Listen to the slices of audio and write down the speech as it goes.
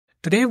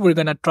Today we're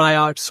gonna try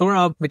out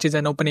Sora, which is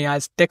an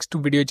OpenAI's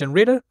text-to-video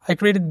generator. I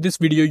created this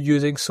video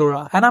using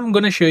Sora and I'm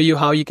gonna show you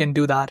how you can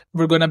do that.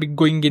 We're gonna be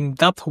going in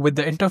depth with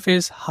the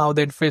interface, how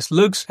the interface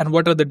looks and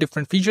what are the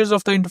different features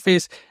of the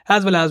interface,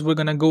 as well as we're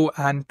gonna go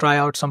and try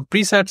out some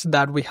presets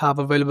that we have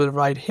available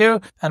right here,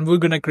 and we're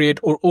gonna create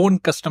our own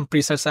custom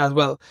presets as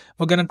well.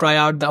 We're gonna try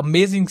out the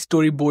amazing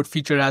Storyboard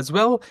feature as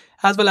well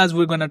as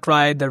we're gonna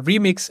try the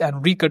remix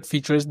and recut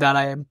features that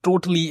I am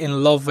totally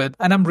in love with,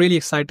 and I'm really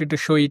excited to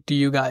show it to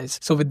you guys.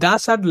 So with that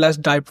said, let's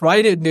dive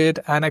right into it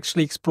and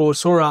actually explore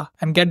Sora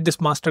and get this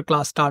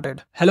masterclass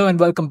started. Hello and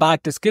welcome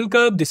back to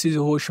SkillCurb. This is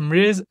your host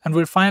Shimriz, and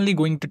we're finally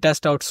going to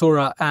test out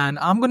Sora, and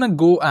I'm gonna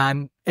go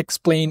and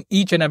explain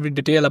each and every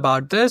detail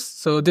about this.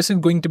 So this is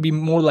going to be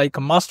more like a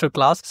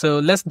masterclass. So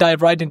let's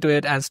dive right into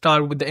it and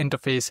start with the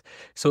interface.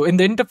 So in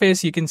the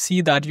interface, you can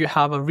see that you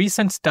have a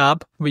recent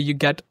tab where you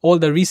get all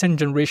the recent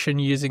generation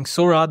using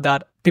Sora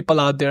that people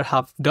out there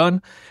have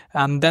done.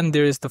 And then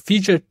there is the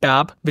featured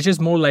tab, which is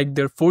more like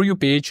their For You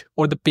page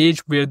or the page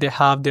where they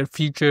have their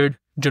featured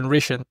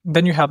generation.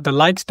 Then you have the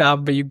likes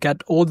tab where you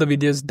get all the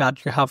videos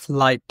that you have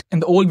liked. In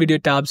the all video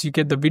tabs, you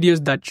get the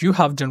videos that you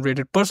have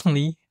generated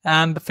personally,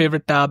 and the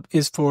favorite tab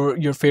is for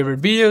your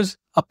favorite videos.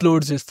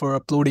 Uploads is for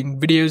uploading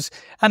videos,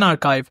 and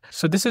archive.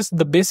 So this is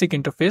the basic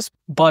interface.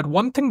 But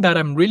one thing that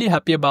I'm really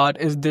happy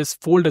about is this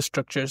folder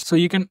structure. So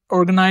you can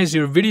organize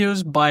your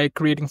videos by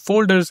creating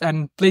folders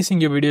and placing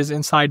your videos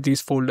inside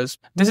these folders.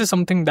 This is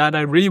something that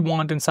I really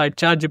want inside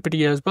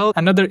ChatGPT as well,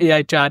 and other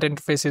AI chat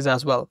interfaces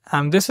as well.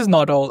 And this is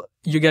not all.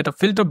 You get a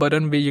filter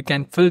button where you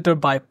can filter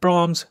by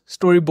prompts,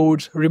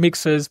 storyboards,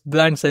 remixes,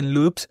 blends and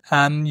loops.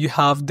 And you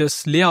have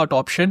this layout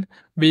option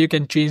where you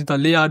can change the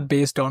layout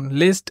based on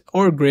list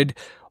or grid,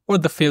 or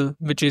the fill,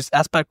 which is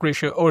aspect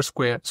ratio or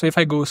square. So if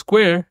I go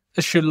square,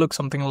 it should look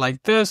something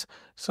like this.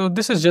 So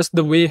this is just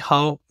the way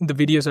how the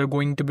videos are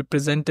going to be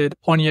presented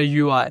on your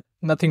UI.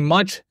 Nothing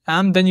much.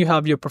 And then you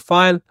have your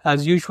profile.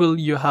 As usual,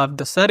 you have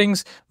the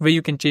settings where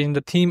you can change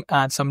the theme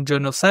and some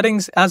journal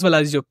settings, as well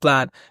as your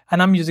plan.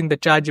 And I'm using the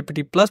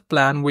ChatGPT Plus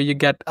plan where you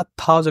get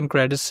 1,000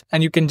 credits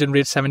and you can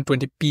generate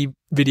 720p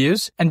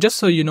videos. And just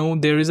so you know,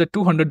 there is a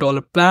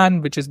 $200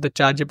 plan, which is the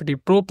ChatGPT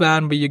Pro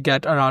plan, where you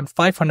get around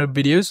 500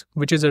 videos,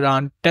 which is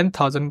around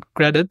 10,000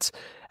 credits,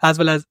 as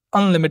well as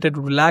unlimited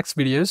relax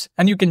videos,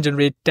 and you can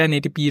generate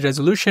 1080p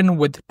resolution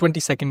with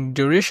 20-second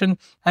duration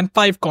and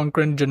 5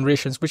 concurrent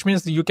generations, which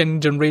means you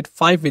can generate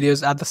 5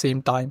 videos at the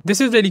same time.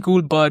 This is really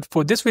cool, but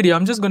for this video,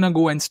 I'm just gonna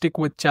go and stick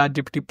with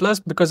ChatGPT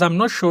Plus because I'm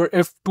not sure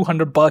if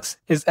 $200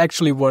 is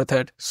actually worth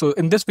it. So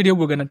in this video,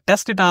 we're gonna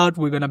test it out.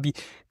 We're gonna be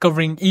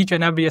covering each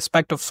and every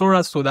aspect of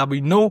Sora so that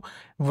we know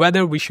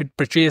whether we should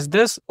purchase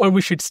this or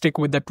we should stick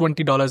with the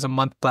 $20 a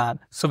month plan.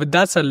 So with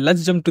that said,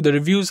 let's jump to the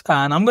reviews,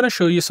 and I'm gonna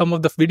show you some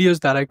of the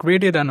videos that I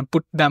created and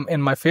put them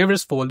in my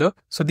favorites folder.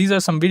 So these are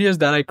some videos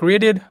that I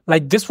created,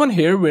 like this one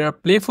here where a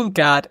playful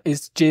cat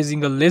is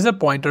chasing a laser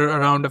pointer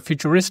around a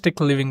futuristic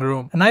living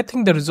room. And I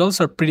think the results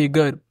are pretty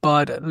good,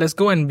 but let's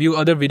go and view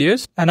other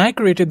videos. And I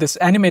created this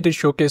animated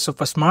showcase of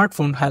a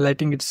smartphone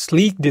highlighting its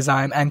sleek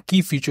design and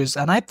key features.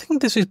 And I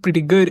think this is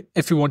pretty good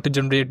if you want to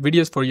generate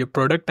videos for your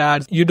product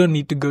ads. You don't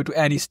need to go to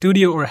any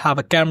studio or have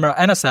a camera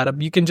and a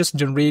setup. You can just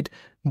generate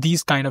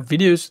these kind of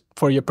videos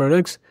for your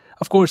products.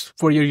 Of course,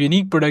 for your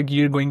unique product,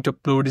 you're going to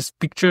upload this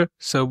picture.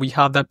 So we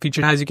have that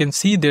feature. As you can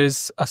see,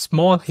 there's a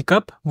small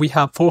hiccup. We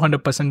have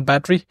 400%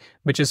 battery,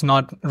 which is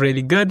not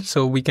really good.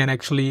 So we can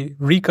actually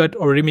recut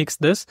or remix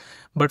this.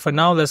 But for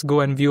now, let's go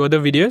and view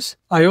other videos.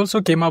 I also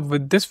came up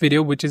with this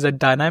video, which is a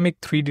dynamic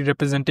 3D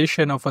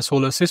representation of a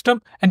solar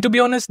system. And to be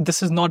honest,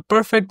 this is not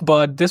perfect,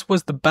 but this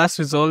was the best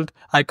result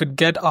I could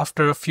get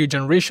after a few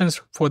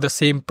generations for the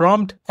same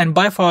prompt. And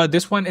by far,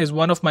 this one is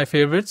one of my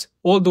favorites.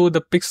 Although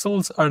the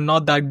pixels are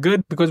not that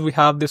good because we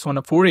have this on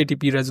a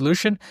 480p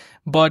resolution,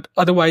 but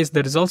otherwise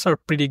the results are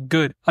pretty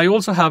good. I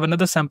also have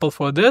another sample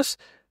for this,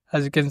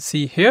 as you can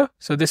see here.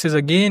 So this is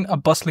again a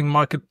bustling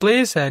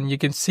marketplace, and you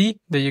can see,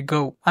 there you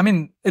go. I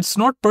mean, it's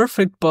not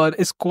perfect, but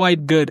it's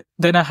quite good.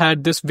 Then I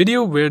had this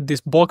video where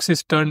this box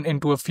is turned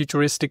into a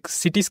futuristic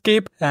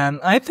cityscape, and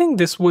I think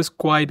this was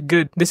quite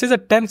good. This is a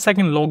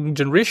 10-second long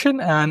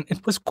generation, and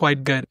it was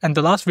quite good. And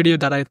the last video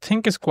that I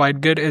think is quite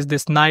good is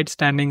this knight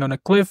standing on a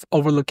cliff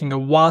overlooking a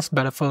vast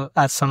battlefield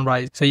at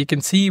sunrise. So you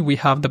can see we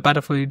have the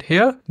battlefield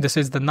here. This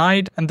is the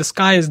knight, and the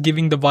sky is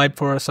giving the vibe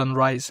for a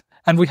sunrise.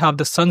 And we have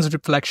the sun's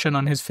reflection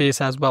on his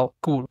face as well.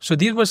 Cool. So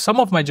these were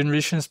some of my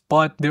generations,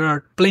 but there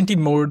are plenty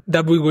more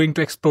that we're going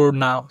to explore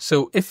now.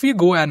 So if you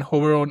go and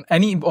hover on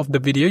any of the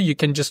video, you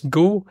can just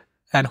go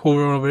and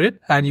hover over it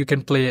and you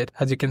can play it.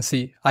 As you can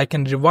see, I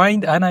can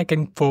rewind and I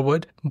can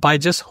forward by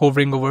just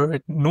hovering over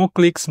it. No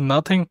clicks,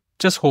 nothing.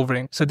 just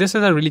hovering. So this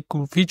is a really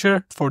cool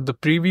feature for the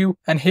preview.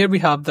 And here we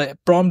have the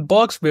prompt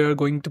box where we're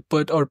going to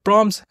put our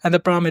prompts and the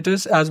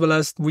parameters, as well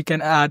as we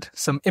can add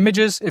some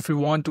images if we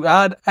want to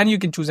add, and you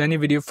can choose any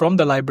video from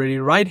the library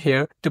right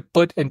here to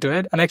put into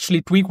it and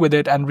actually tweak with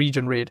it and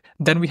regenerate.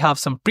 Then we have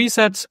some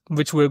presets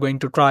which we're going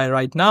to try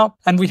right now,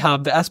 and we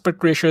have the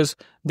aspect ratios.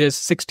 There's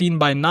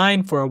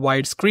 16:9 for a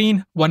wide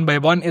screen,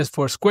 1:1 is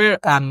for square,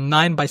 and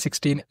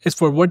 9:16 is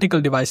for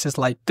vertical devices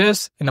like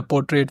this in a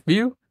portrait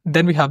view.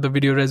 Then we have the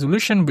video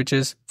resolution, which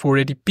is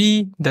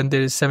 480p, then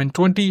there is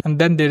 720, and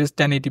then there is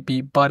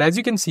 1080p. But as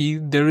you can see,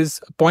 there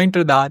is a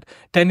pointer that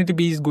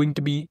 1080p is going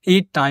to be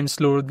 8 times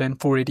slower than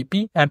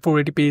 480p, and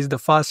 480p is the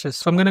fastest.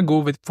 So I'm going to go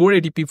with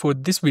 480p for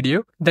this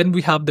video. Then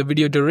we have the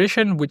video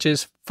duration, which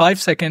is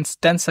 5 seconds,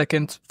 10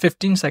 seconds,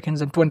 15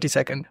 seconds, and 20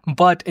 seconds.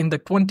 But in the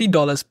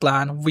 $20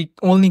 plan, we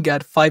only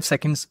get 5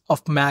 seconds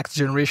of max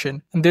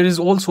generation. And there is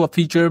also a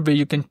feature where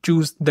you can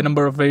choose the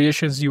number of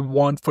variations you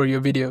want for your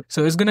video.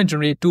 So it's going to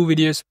generate 2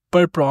 videos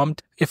per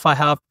prompt. If I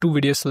have 2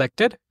 videos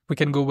selected, we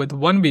can go with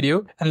 1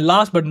 video. And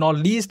last but not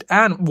least,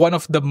 and one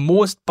of the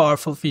most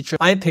powerful features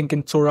I think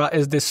in Sora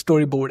is this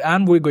storyboard,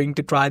 and we're going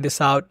to try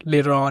this out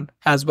later on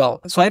as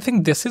well. So I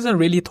think this is a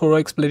really thorough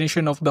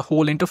explanation of the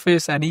whole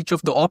interface and each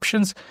of the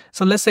options.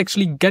 So let's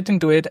actually get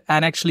into it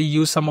and actually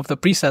use some of the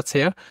presets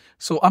here.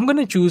 So I'm going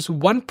to choose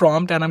one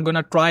prompt and I'm going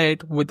to try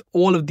it with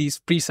all of these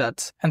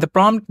presets. And the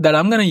prompt that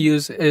I'm going to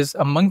use is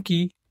a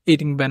monkey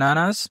eating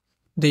bananas.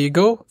 There you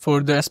go.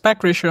 For the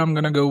aspect ratio, I'm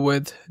going to go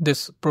with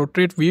this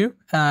portrait view.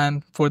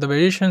 And for the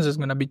variations, there's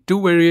going to be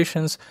 2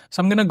 variations.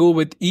 So I'm going to go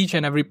with each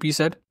and every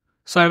preset.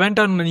 So I went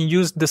on and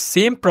used the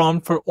same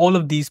prompt for all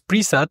of these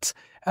presets,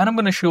 and I'm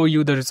going to show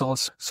you the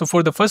results. So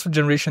for the first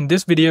generation,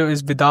 this video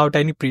is without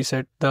any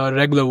preset, the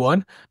regular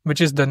one,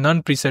 which is the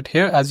none preset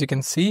here, as you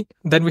can see.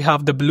 Then we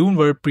have the balloon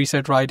word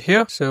preset right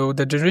here. So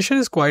the generation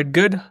is quite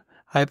good,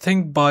 I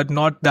think, but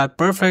not that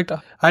perfect.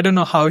 I don't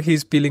know how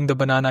he's peeling the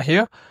banana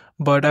here,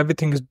 but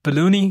everything is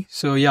balloony.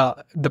 So yeah,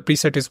 the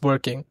preset is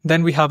working.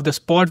 Then we have the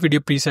spot video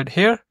preset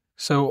here.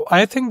 So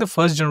I think the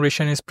first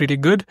generation is pretty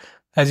good.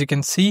 As you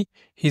can see,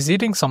 he's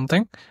eating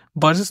something,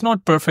 but it's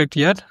not perfect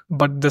yet.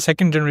 But the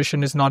second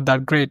generation is not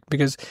that great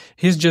because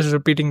he's just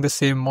repeating the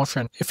same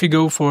motion. If you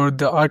go for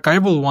the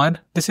archival one,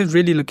 this is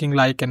really looking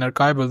like an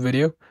archival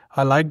video.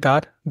 I like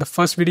that. The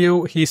first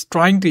video, he's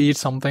trying to eat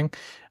something.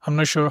 I'm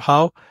not sure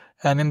how.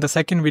 And in the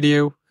second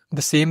video,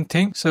 the same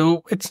thing.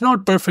 So it's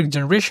not perfect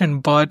generation,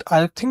 but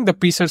I think the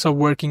presets are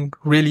working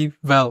really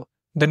well.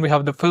 Then we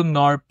have the film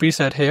noir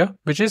preset here,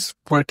 which is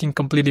working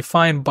completely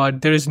fine,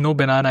 but there is no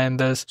banana in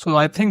this. So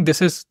I think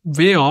this is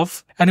way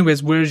off.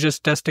 Anyways, we're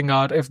just testing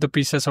out if the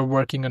presets are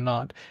working or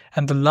not.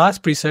 And the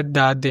last preset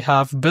that they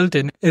have built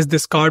in is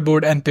this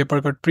cardboard and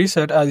paper cut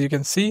preset. As you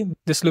can see,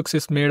 this looks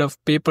is made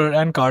of paper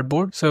and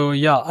cardboard. So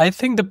yeah, I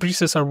think the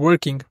presets are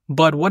working.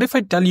 But what if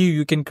I tell you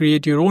you can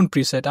create your own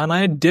preset? And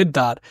I did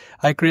that.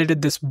 I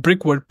created this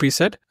brickwork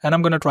preset, and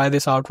I'm going to try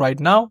this out right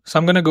now. So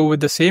I'm going to go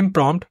with the same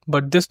prompt,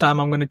 but this time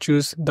I'm going to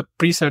choose the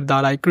preset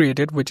that I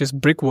created, which is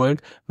brickwork,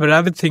 where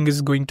everything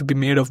is going to be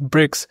made of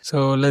bricks.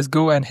 So let's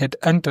go and hit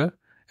enter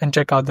and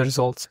check out the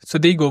results. So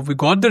there you go, we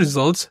got the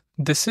results.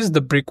 This is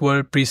the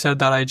brickwork preset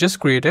that I just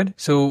created.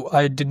 So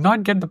I did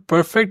not get the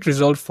perfect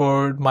result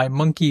for my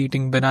monkey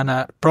eating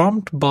banana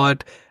prompt,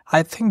 but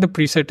I think the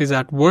preset is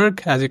at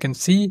work. As you can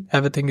see,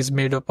 everything is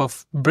made up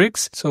of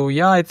bricks. So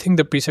yeah, I think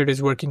the preset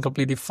is working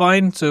completely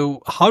fine.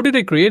 So how did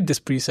I create this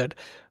preset?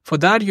 For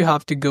that, you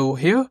have to go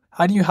here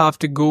and you have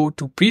to go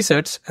to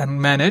presets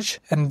and manage,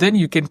 and then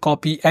you can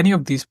copy any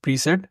of these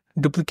presets,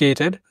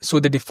 duplicate it. So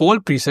the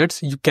default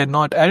presets, you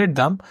cannot edit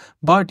them,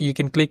 but you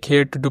can click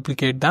here to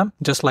duplicate them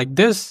just like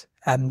this.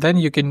 And then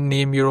you can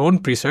name your own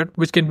preset,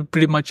 which can be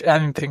pretty much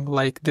anything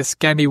like this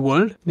candy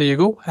world. There you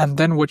go. And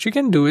then what you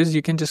can do is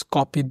you can just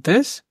copy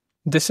this.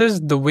 This is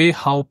the way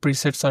how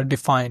presets are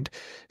defined.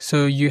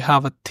 So you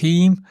have a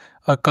theme,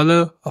 a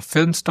color, a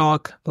film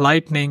stock,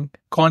 lighting,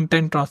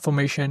 content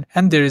transformation,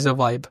 and there is a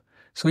vibe.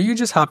 So you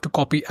just have to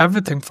copy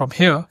everything from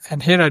here,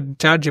 and here at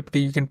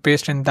ChatGPT you can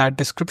paste in that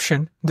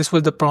description. This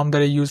was the prompt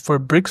that I used for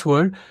Bricks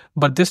World,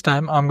 but this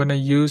time I'm going to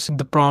use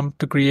the prompt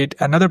to create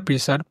another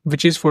preset,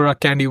 which is for a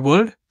candy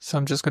world. So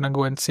I'm just going to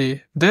go and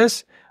say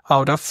this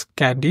out of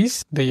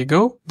candies. There you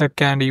go, the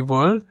candy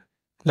world.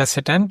 Let's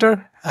hit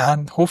enter,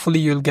 and hopefully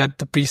you'll get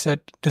the preset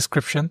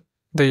description.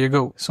 There you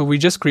go. So we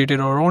just created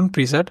our own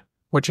preset.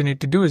 What you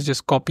need to do is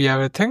just copy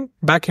everything.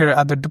 Back here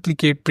at the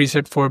duplicate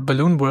preset for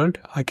Balloon World,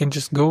 I can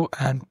just go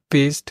and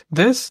paste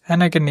this,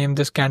 and I can name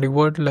this Candy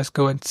World. Let's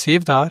go and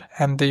save that,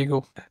 and there you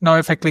go. Now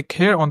if I click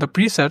here on the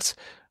presets,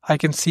 I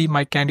can see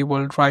my Candy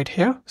World right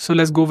here. So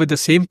let's go with the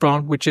same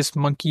prompt, which is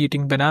monkey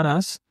eating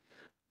bananas.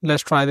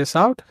 Let's try this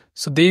out.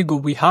 So there you go,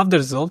 we have the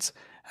results.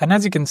 And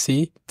as you can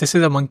see, this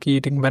is a monkey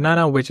eating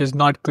banana, which is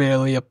not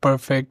clearly a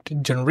perfect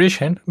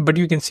generation, but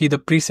you can see the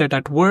preset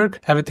at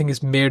work. Everything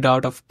is made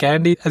out of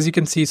candy. As you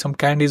can see, some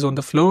candies on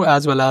the floor,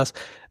 as well as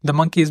the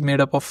monkey is made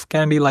up of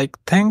candy-like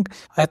thing.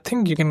 I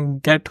think you can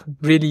get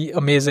really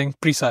amazing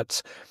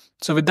presets.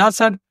 So with that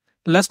said,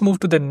 let's move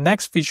to the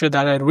next feature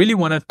that I really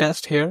want to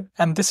test here.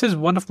 And this is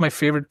one of my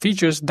favorite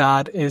features,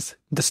 that is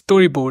the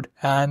storyboard.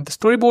 And the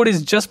storyboard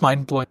is just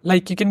mind-blowing.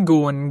 Like, you can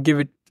go and give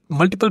it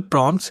multiple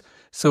prompts.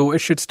 So it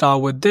should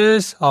start with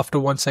this, after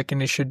 1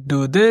 second it should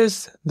do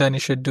this, then it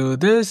should do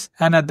this,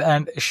 and at the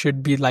end it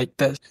should be like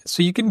this.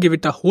 So you can give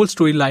it a whole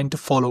storyline to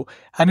follow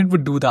and it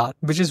would do that,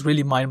 which is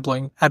really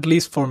mind-blowing, at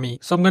least for me.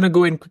 So I'm going to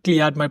go and quickly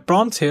add my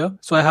prompts here.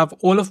 So I have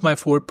all of my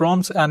 4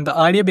 prompts, and the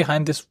idea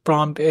behind this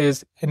prompt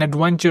is an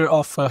adventure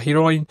of a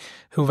heroine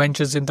who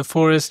ventures in the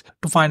forest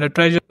to find a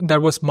treasure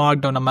that was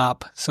marked on a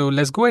map. So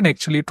let's go and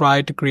actually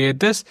try to create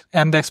this,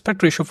 and the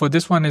aspect ratio for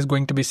this one is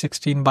going to be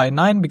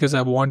 16:9 because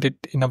I want it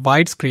in a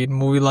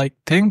widescreen movie-like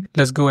thing.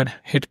 Let's go and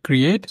hit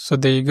create. So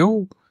there you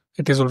go.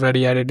 It is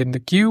already added in the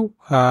queue,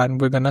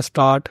 and we're gonna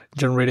start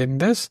generating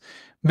this.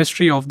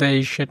 Mystery of the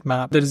Ancient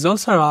Map. The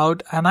results are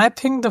out, and I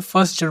think the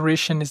first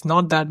generation is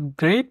not that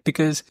great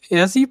because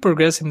as you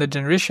progress in the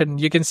generation,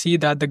 you can see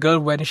that the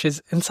girl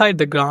vanishes inside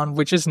the ground,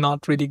 which is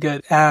not really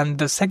good. And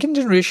the second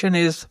generation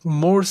is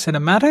more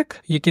cinematic.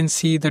 You can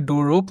see the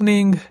door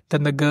opening,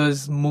 then the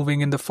girls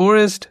moving in the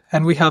forest,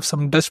 and we have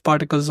some dust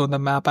particles on the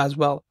map as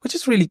well, which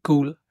is really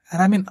cool.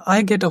 And I mean,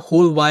 I get a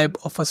whole vibe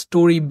of a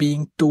story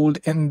being told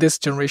in this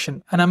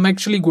generation. And I'm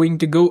actually going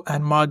to go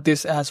and mark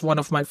this as one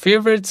of my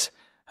favorites.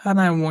 And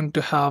I want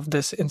to have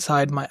this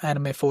inside my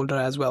anime folder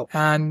as well.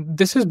 And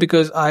this is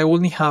because I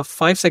only have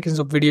 5 seconds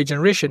of video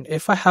generation.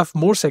 If I have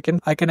more seconds,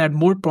 I can add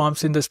more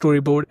prompts in the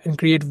storyboard and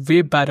create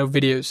way better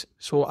videos.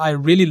 So I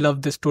really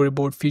love this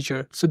storyboard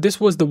feature. So this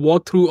was the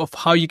walkthrough of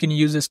how you can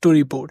use a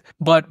storyboard.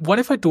 But what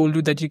if I told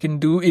you that you can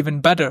do even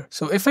better?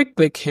 So if I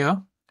click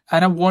here,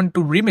 and I want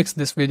to remix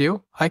this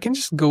video, I can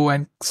just go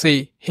and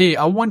say, hey,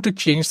 I want to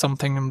change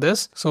something in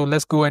this. So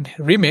let's go and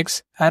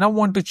remix, and I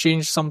want to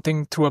change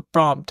something through a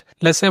prompt.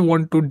 Let's say I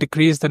want to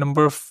decrease the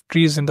number of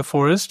trees in the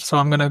forest. So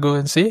I'm going to go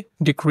and say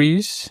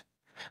decrease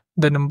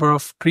the number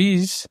of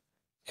trees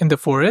in the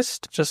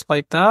forest, just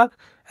like that.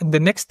 And the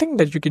next thing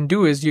that you can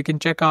do is you can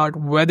check out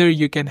whether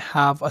you can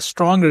have a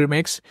strong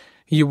remix,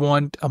 you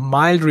want a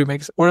mild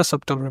remix, or a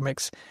subtle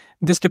remix.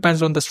 This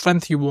depends on the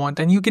strength you want,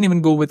 and you can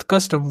even go with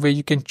custom where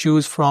you can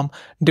choose from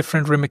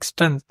different remix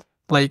strength,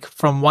 like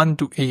from 1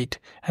 to 8,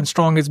 and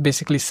strong is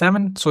basically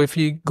 7. So if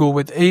you go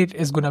with 8,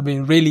 it's going to be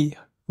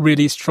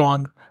really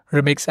strong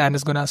remix, and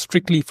it's going to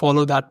strictly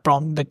follow that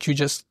prompt that you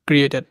just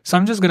created. So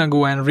I'm just going to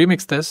go and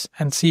remix this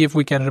and see if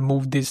we can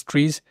remove these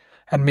trees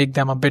and make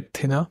them a bit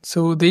thinner.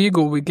 So there you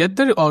go, we get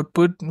the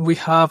output. We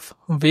have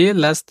way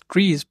less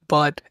trees,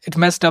 but it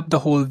messed up the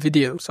whole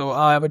video. So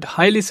I would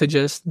highly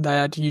suggest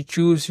that you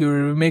choose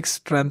your remix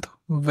strength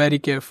very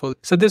careful.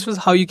 So this was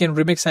how you can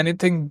remix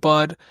anything,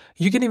 but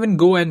you can even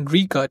go and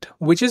recut,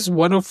 which is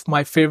one of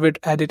my favorite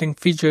editing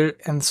feature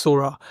in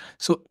Sora.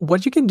 So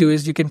what you can do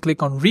is you can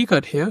click on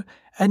recut here,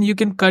 and you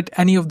can cut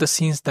any of the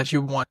scenes that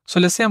you want. So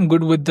let's say I'm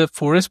good with the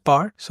forest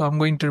part. So I'm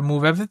going to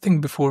remove everything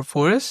before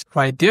forest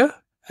right there.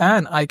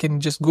 And I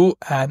can just go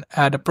and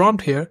add a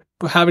prompt here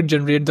to have it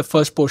generate the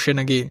first portion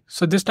again.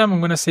 So this time I'm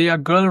going to say a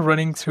girl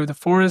running through the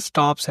forest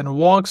stops and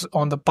walks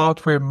on the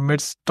pathway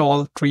amidst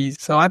tall trees.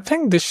 So I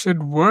think this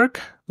should work.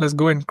 Let's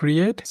go and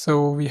create.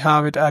 So we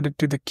have it added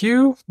to the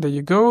queue. There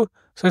you go.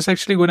 So it's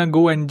actually going to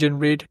go and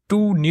generate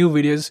 2 new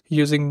videos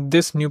using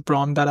this new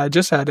prompt that I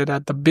just added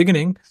at the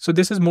beginning. So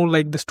this is more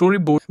like the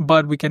storyboard,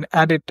 but we can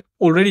add it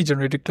already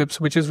generated clips,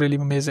 which is really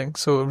amazing.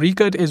 So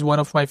Recut is one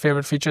of my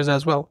favorite features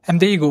as well. And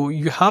there you go,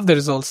 you have the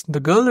results. The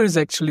girl is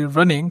actually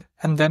running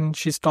and then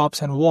she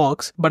stops and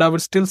walks, but I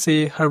would still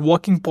say her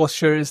walking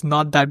posture is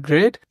not that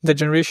great. The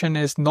generation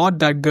is not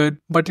that good,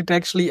 but it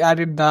actually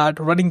added that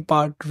running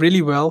part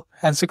really well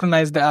and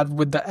synchronized that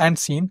with the end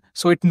scene.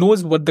 So it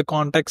knows what the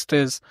context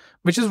is,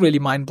 which is really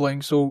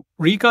mind-blowing. So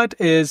Recut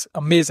is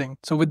amazing.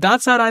 So with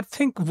that said, I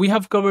think we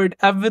have covered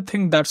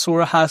everything that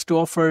Sora has to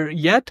offer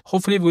yet.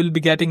 Hopefully we'll be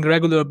getting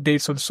regular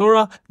updates on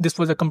Sora. This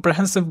was a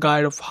comprehensive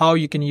guide of how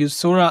you can use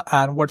Sora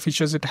and what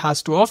features it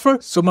has to offer.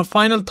 So my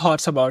final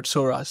thoughts about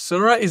Sora.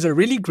 Sora is a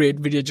really great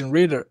video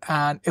generator,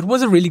 and it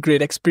was a really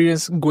great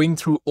experience going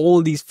through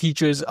all these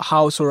features,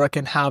 how Sora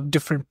can have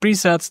different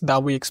presets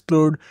that we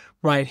explored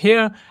right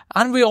here.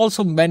 And we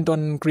also went on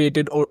and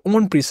created our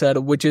own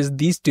preset, which is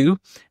these 2,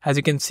 as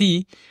you can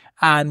see.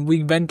 And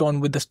we went on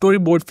with the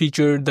storyboard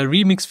feature, the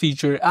remix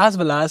feature, as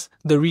well as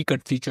the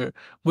recut feature,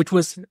 which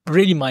was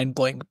really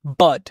mind-blowing.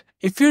 But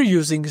if you're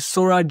using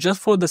Sora just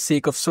for the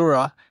sake of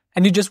Sora,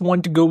 and you just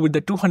want to go with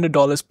the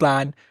 $200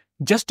 plan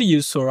just to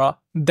use Sora,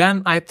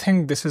 then I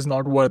think this is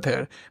not worth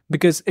it,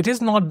 because it is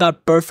not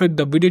that perfect.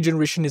 The video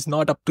generation is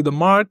not up to the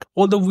mark,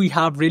 although we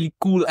have really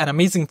cool and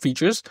amazing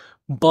features,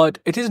 but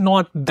it is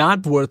not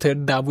that worth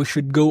it that we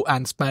should go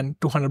and spend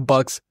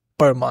 $200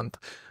 per month.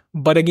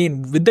 But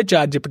again, with the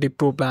ChatGPT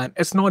Pro plan,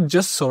 it's not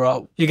just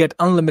Sora. You get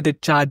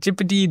unlimited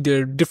ChatGPT,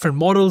 there are different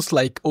models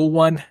like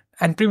O1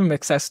 and premium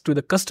access to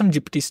the custom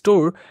GPT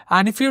store.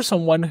 And if you're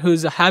someone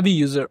who's a heavy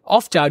user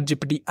of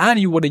ChatGPT and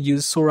you want to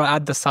use Sora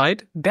at the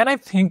side, then I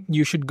think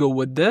you should go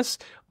with this.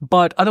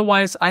 But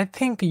otherwise, I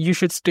think you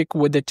should stick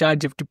with the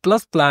ChatGPT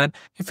Plus plan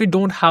if you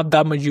don't have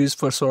that much use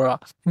for Sora.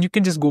 And you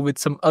can just go with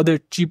some other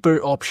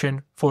cheaper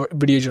option for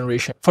video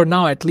generation. For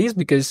now at least,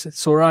 because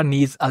Sora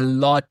needs a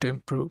lot to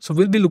improve. So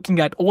we'll be looking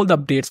at all the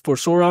updates for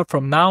Sora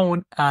from now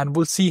on, and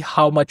we'll see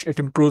how much it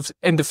improves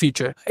in the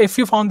future. If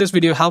you found this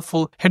video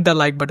helpful, hit that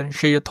like button,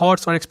 share your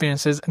thoughts or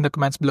experiences in the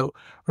comments below.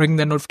 Ring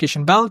the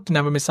notification bell to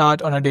never miss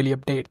out on a daily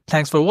update.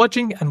 Thanks for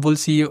watching, and we'll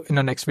see you in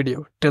our next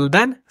video. Till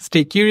then,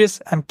 stay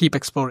curious and keep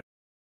exploring.